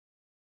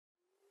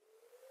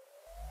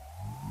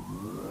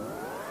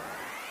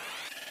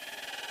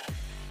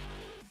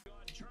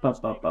Ba,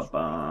 ba, ba,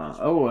 ba.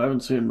 Oh, I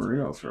haven't seen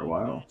Marino for a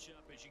while.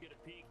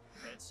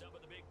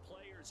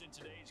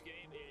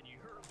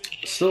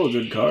 Still a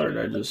good card.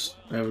 I just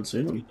haven't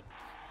seen him.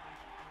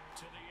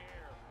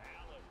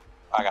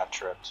 I got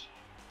tripped.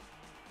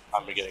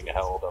 I'm getting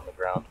held on the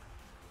ground.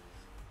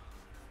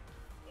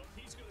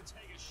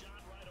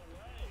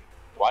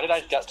 Why did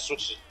I get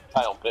switch to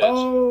Kyle Pitts?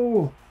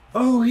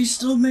 Oh, he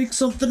still makes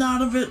something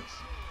out of it.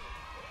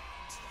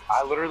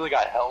 I literally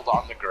got held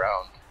on the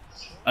ground.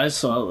 I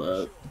saw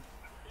that.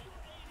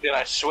 Then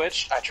I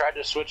switched. I tried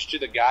to switch to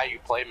the guy you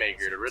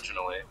playmakered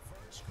originally,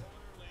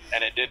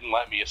 and it didn't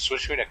let me. It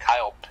switched me to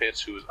Kyle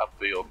Pitts, who was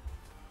upfield.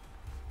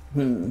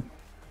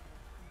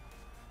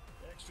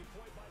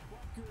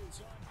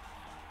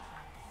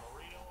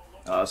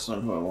 Oh, that's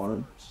not who I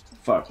wanted.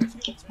 Fuck.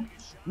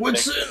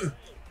 Woodson!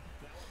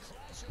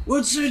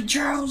 Woodson,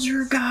 Charles,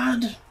 you're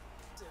God!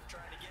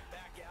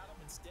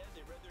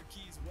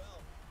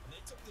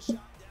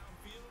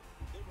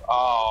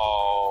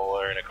 Oh,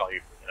 they're gonna call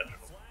you.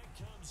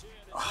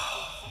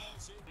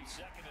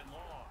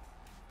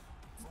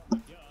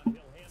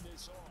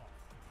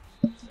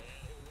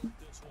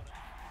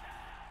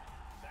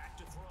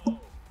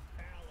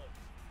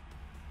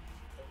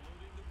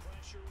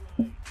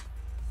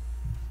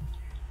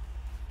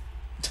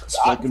 Let's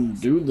fucking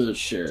do this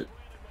shit.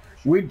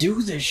 We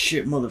do this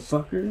shit,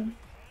 motherfucker.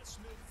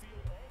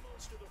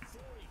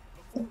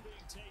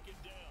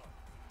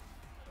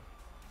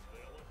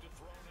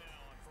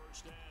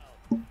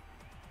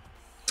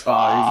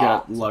 Oh, you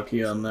got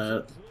lucky on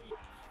that.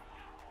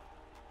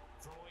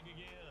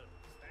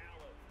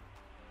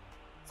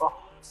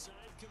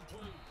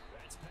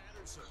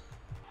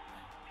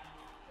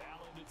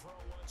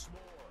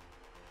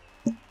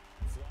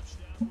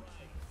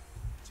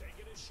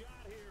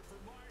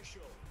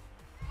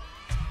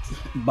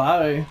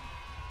 Bye.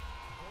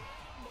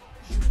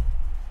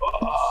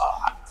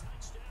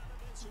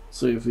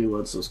 See if he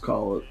lets us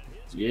call it.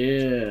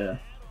 Yeah.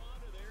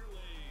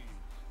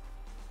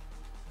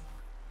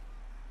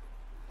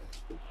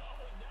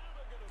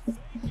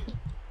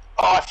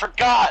 Oh, I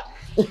forgot.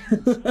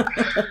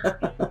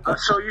 I'm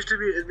so used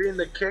to being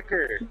the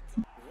kicker.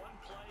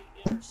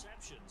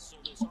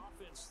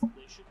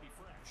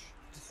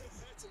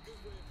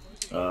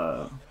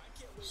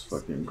 It's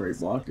fucking great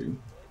blocking.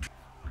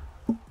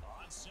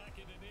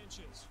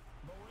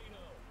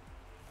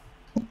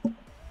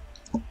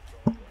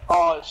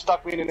 Oh, it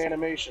stuck me in an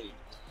animation.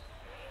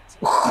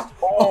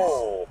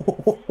 Oh,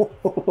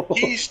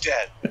 he's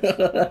dead.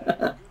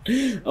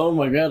 Oh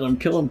my god, I'm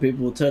killing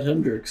people with Ted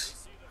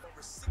Hendricks.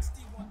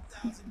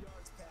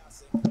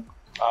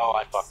 Oh,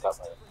 I fucked up.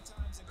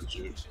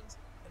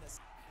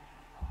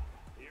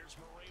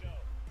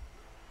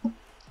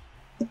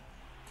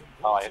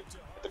 Oh, I hit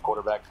the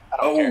quarterback. I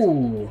don't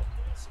care.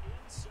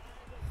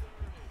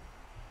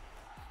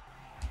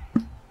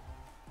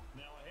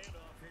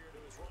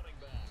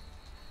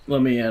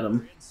 Let me at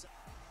him.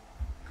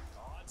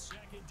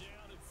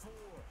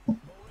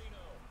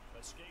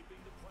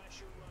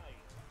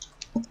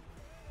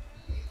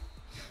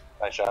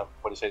 Nice shot.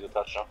 What do you say, the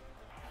touchdown?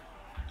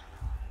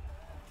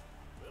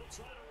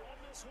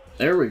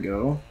 There we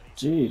go.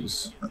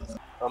 Jeez.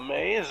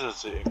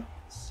 Amazing.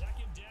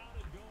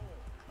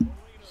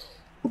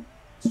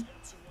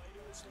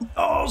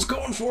 Oh, I was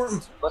going for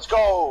him. Let's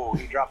go.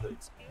 He dropped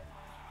it.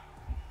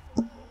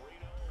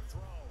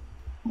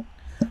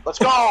 Let's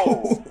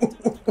go.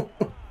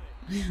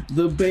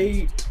 The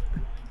bait.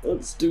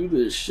 Let's do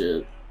this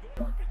shit.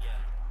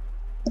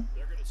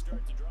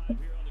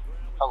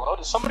 Hello?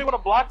 Does somebody want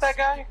to block that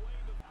guy?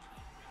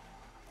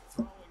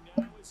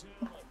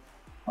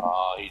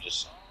 Oh, he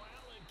just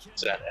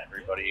said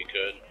everybody he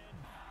could.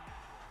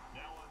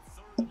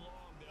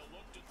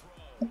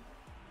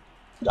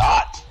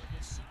 Dot.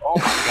 Oh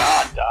my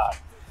god, Dot.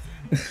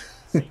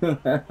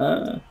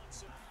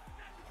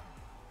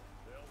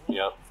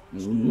 Yep.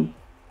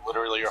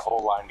 Literally your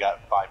whole line got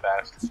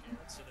bypassed.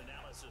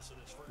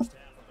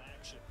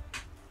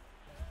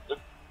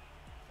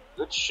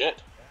 Good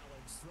shit.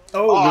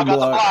 Oh, I good got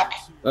the block.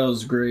 That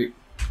was great.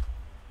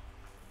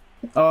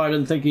 Oh, I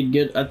didn't think he'd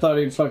get... I thought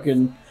he'd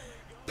fucking...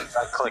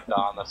 I clicked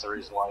on. That's the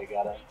reason why you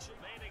got it.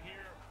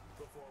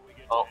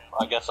 Oh,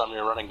 I guess I'm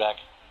your running back.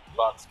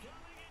 But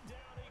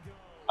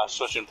I'm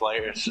switching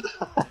players.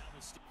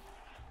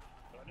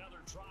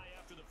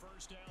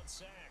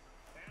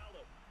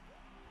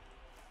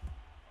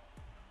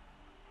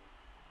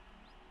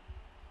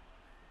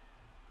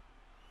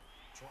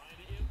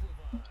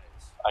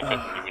 I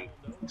couldn't even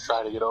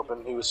try to get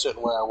open. He was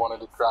sitting where I wanted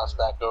to cross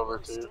back over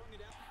to.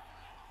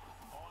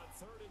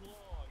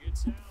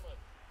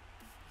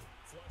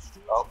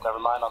 Oh, never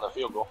mind on the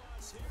field goal.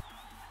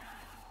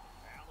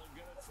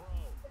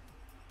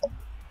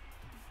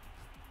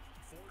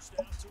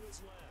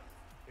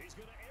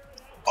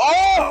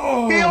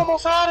 Oh! He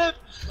almost had it!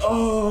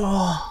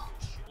 Oh!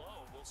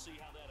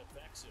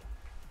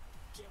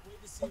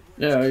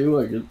 Yeah, you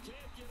like it.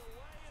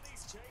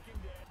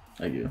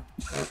 Thank you.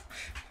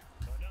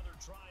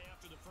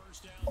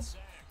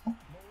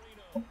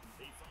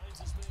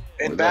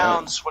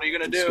 Inbounds. What are you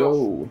gonna do? Let's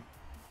go.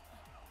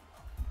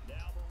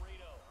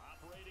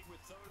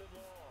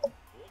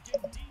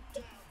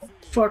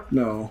 Fuck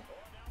no.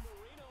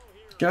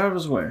 Get out of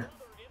his way.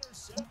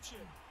 The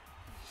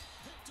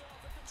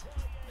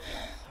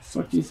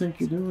fuck do you think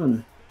you're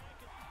doing?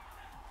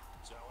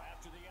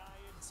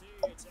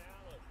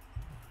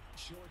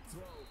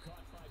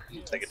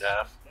 Take a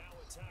half.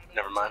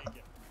 Never mind.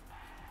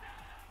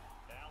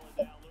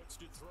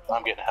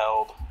 I'm getting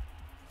held.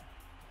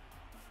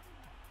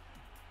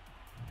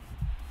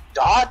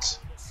 Dot?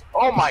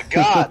 Oh my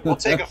god! We'll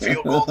take a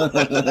field goal to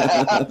win the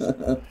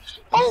half.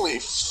 Holy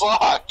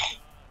fuck!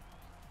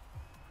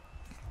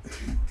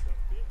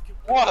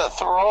 What a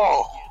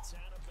throw!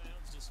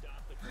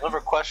 I'll never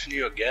question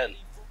you again.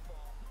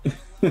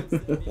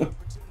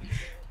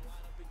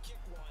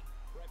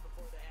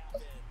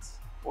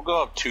 We'll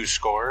go up 2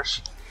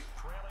 scores.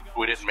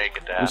 We didn't make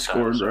it to halftime. We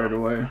scored right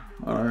away.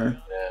 Alright.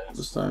 Yeah.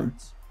 This time.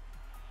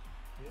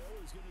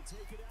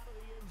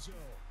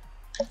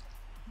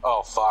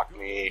 Oh, fuck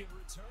me.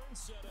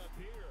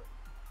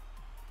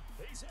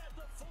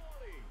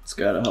 It's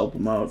gotta help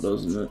him out,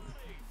 doesn't it?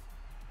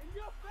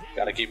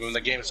 Gotta keep him in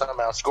the game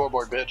somehow.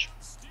 Scoreboard, bitch.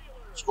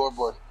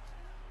 Scoreboard.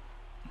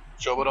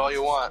 Show it all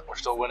you want. We're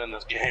still winning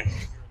this game.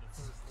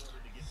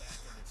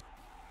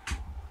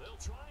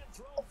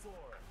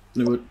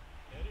 Knew it.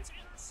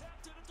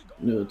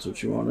 Knew that's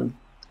what you wanted.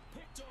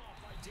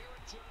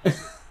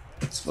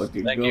 Let's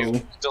fucking Thank go.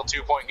 you. Still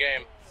 2-point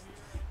game.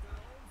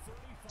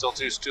 Still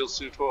two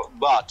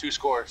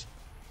scores.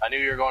 I knew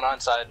you were going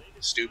onside.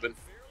 Stupid.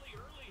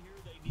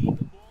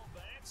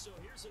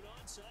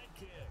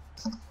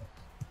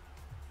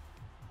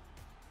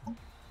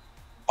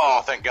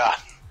 Oh, thank God.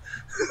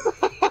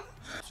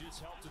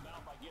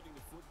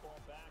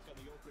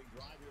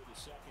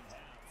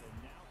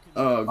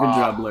 Oh, good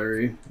job,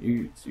 Larry.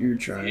 You're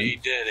trying. He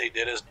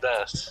did his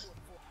best.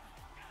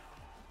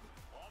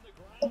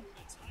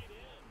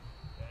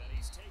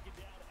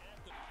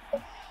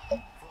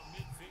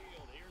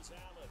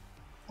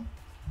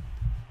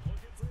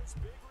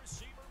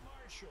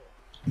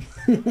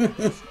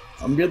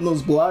 I'm getting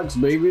those blocks,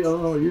 baby. I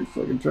don't know what you're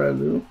fucking trying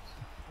to do.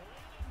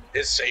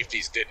 His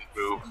safeties didn't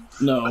move.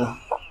 No.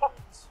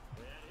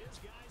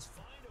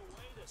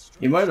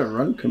 He might have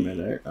run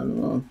commit. I don't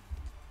know.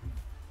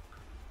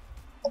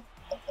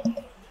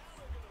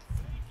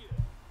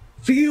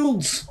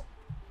 Fields!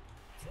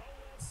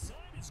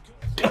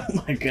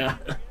 Oh my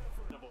god.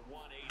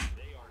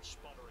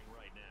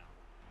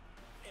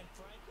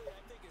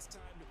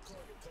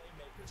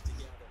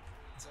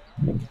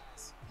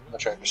 I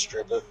tried to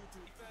strip it.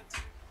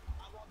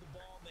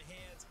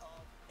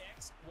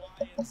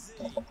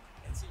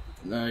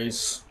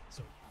 Nice.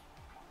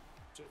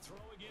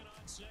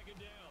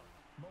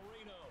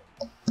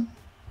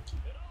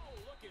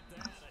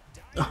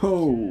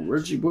 Oh,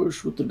 Reggie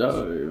Bush with the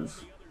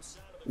dive.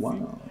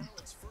 Wow.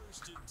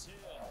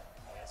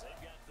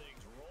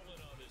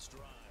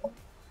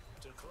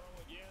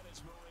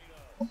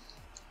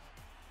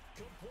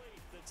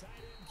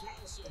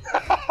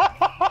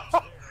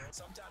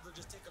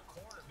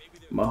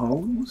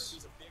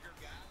 Mahomes?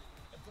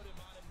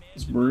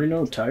 Is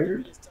Marino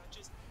tired?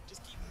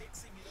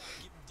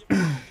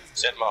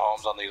 Send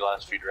Mahomes on these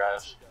last few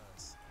drives.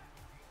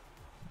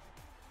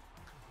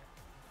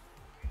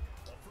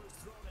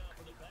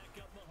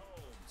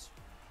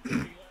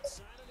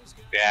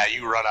 Yeah,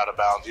 you run out of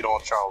bounds. You don't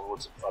want Charles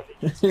Woodson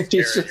fucking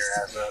tearing your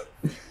ass up.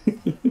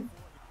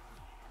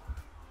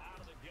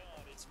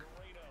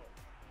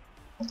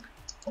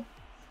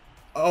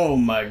 Oh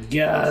my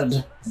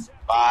god.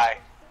 Bye.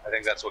 I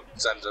think that's what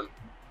sends him.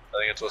 I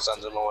think it's what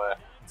sends him away.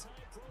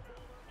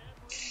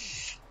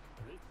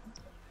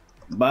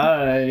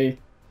 Bye.